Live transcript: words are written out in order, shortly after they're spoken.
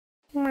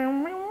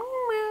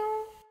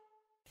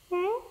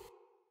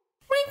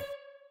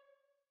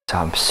So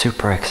I'm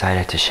super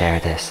excited to share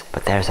this,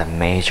 but there's a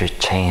major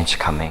change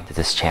coming to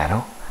this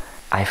channel.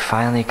 I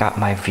finally got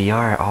my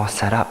VR all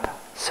set up,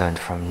 so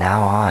from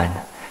now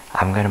on,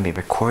 I'm gonna be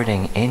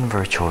recording in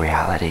virtual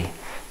reality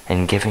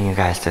and giving you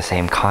guys the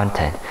same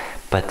content,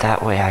 but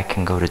that way I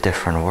can go to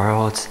different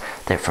worlds,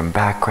 different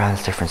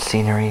backgrounds, different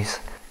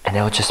sceneries, and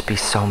it'll just be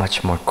so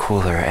much more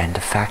cooler. And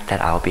the fact that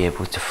I'll be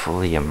able to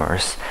fully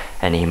immerse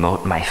and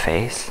emote my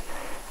face,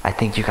 I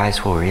think you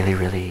guys will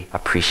really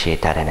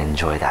appreciate that and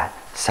enjoy that.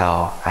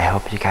 So I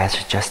hope you guys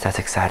are just as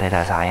excited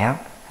as I am.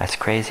 As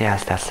crazy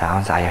as that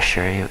sounds, I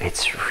assure you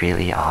it's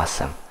really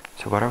awesome.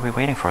 So what are we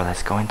waiting for?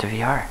 Let's go into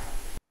VR.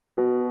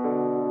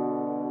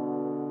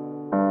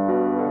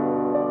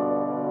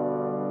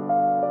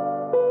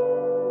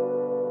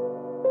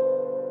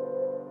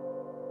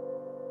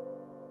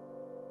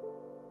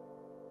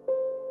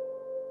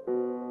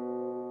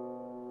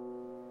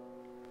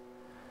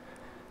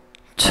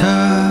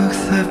 Took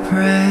the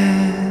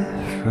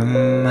breath from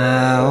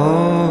my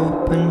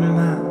open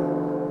mouth.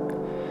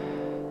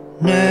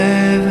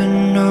 Never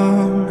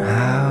known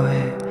how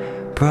it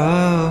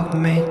broke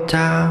me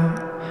down.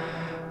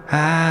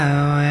 I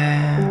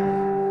went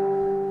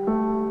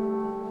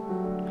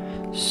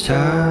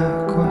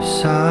circle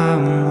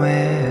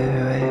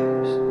somewhere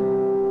else.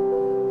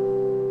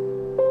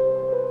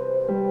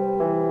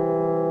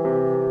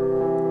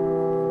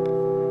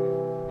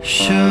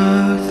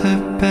 Shook the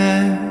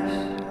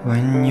best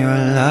when your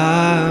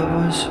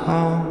love was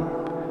home,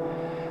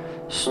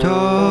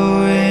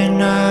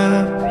 storing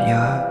up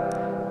your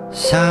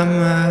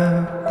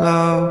summer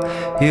glow.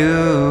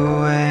 You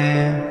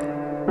went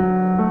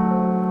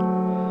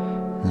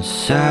in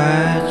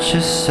search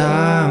of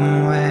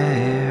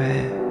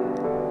somewhere,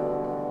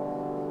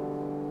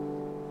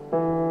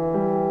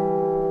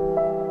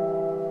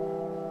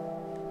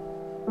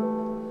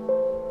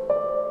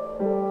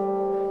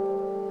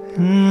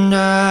 and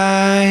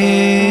I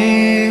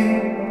hear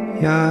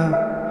your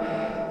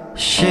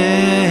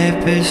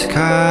ship is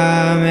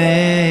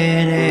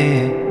coming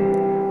in,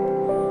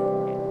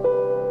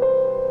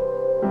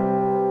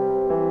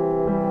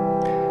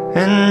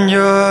 and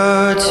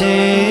your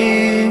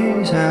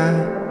tears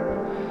are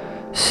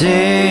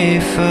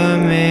safe for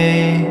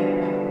me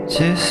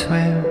to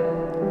swim.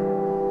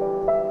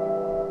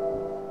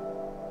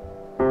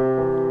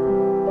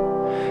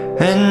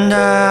 And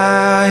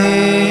I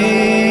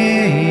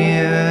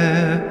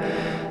hear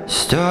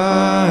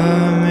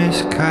storm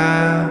is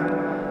coming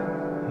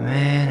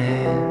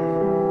in,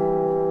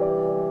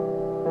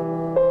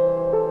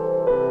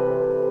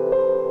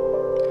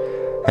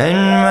 and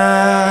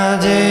my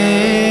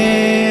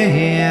dear,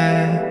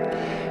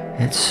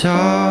 it's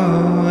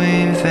all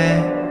we've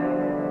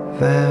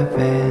ever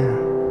been.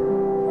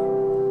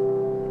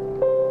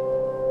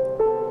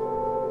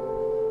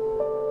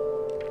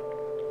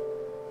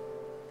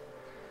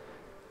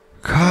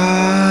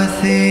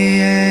 Caught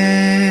the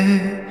air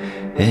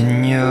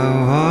in your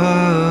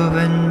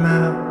woven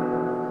mouth.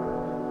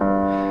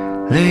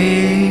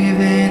 Leave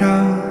it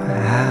all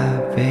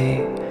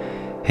happy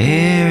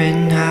here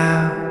and now.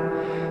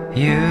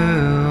 You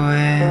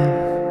went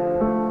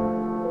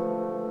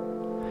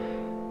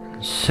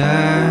in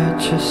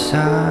search of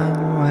somewhere,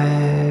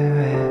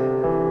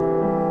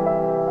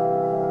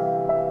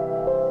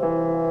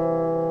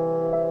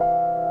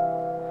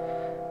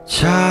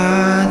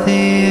 taught the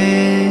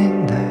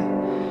end that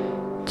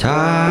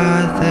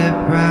taught the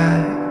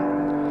bright.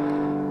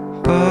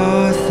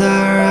 Both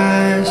our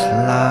eyes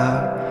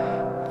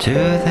locked to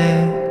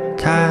the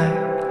tide.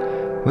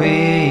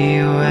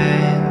 We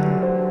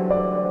went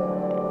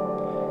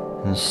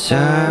in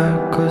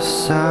circles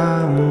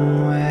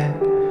somewhere,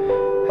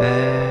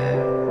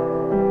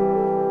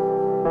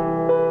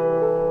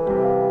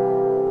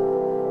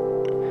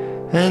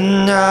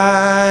 and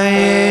I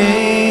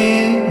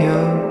hear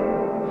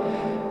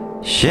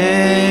your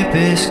ship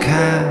is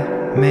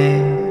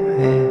coming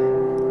in,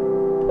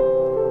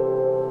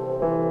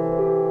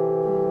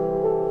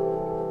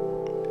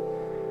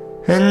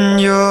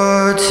 and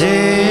your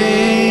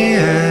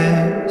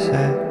tears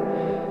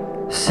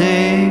are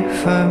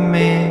safe for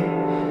me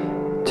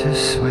to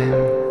swim.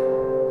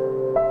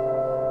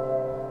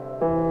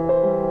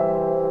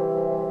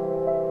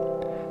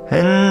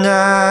 And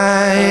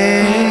I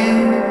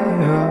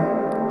hear your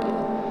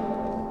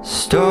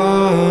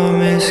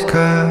storm is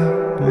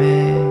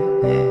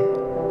coming in,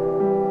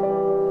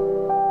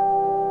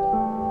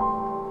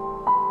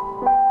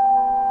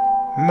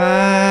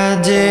 my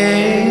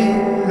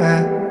dear,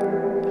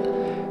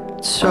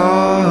 it's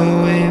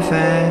all we've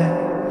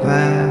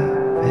ever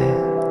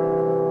been.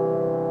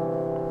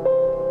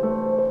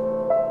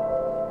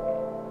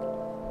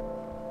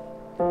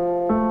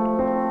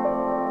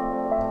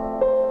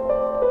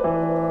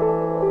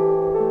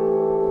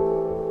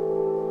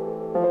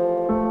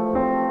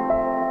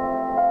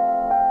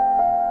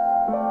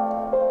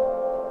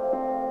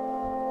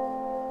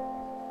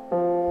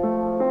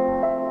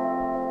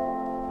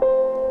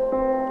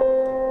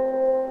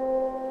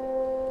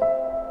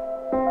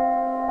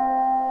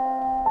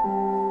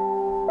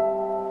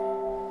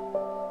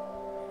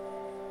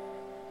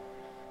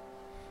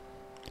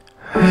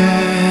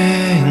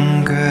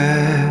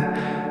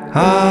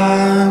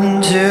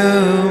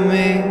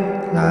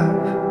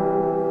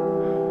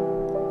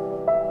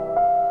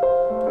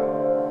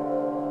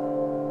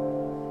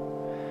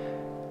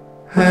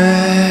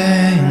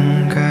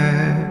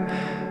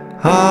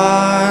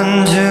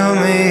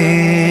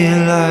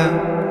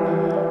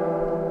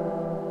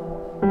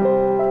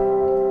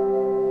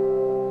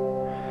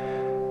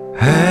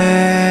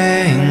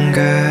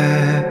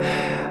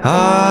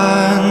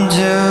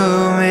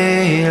 undo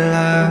me,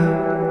 love.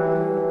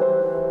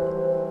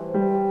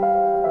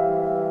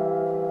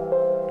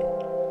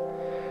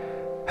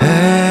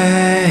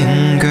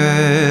 Anger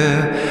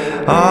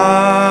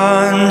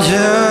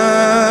undo